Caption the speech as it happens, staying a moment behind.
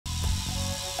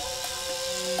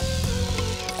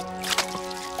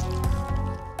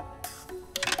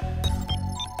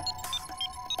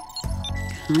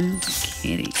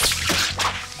kitty.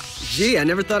 Gee, I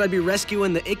never thought I'd be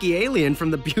rescuing the icky alien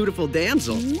from the beautiful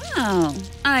damsel. Well,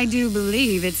 I do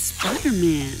believe it's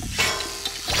Spider-Man.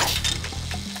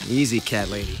 Easy, cat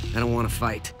lady. I don't want to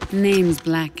fight. Name's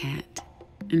Black Cat,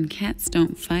 and cats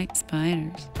don't fight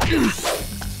spiders.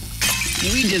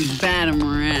 We just bat them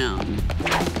around.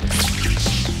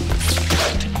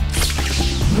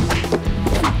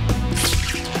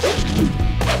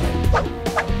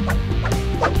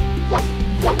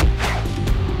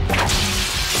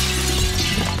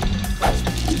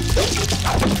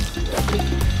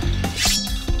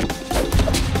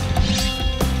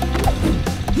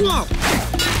 Whoa!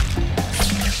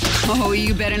 Oh,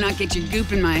 you better not get your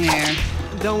goop in my hair.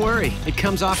 Don't worry. It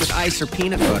comes off with ice or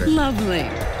peanut butter. Lovely.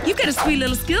 You've got a sweet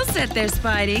little skill set there,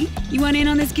 Spidey. You want in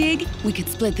on this gig? We could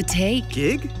split the take.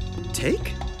 Gig?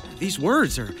 Take? These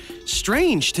words are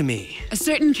strange to me. A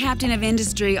certain captain of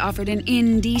industry offered an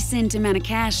indecent amount of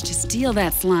cash to steal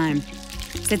that slime.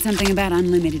 Said something about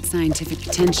unlimited scientific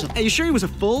potential. Are you sure he was a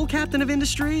full captain of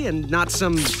industry and not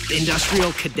some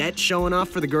industrial cadet showing off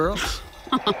for the girls?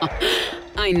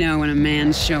 I know when a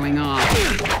man's showing off.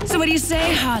 So what do you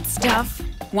say, hot stuff?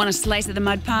 Want a slice of the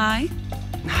mud pie?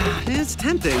 It's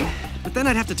tempting, but then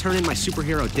I'd have to turn in my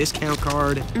superhero discount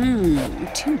card.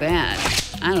 Too bad.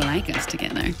 I like us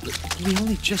together. But we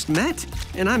only just met,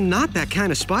 and I'm not that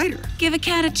kind of spider. Give a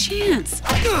cat a chance,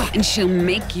 and she'll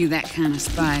make you that kind of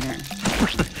spider.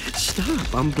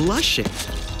 Stop, I'm blushing.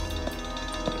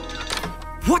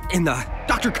 What in the...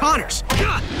 Dr. Connors!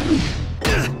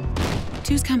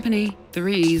 Two's company,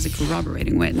 three's a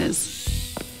corroborating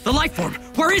witness. The life form,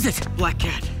 where is it? Black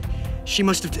Cat. She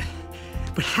must have...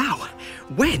 But how?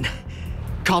 When?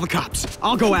 Call the cops.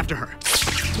 I'll go after her.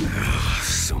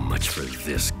 So much for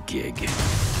this gig.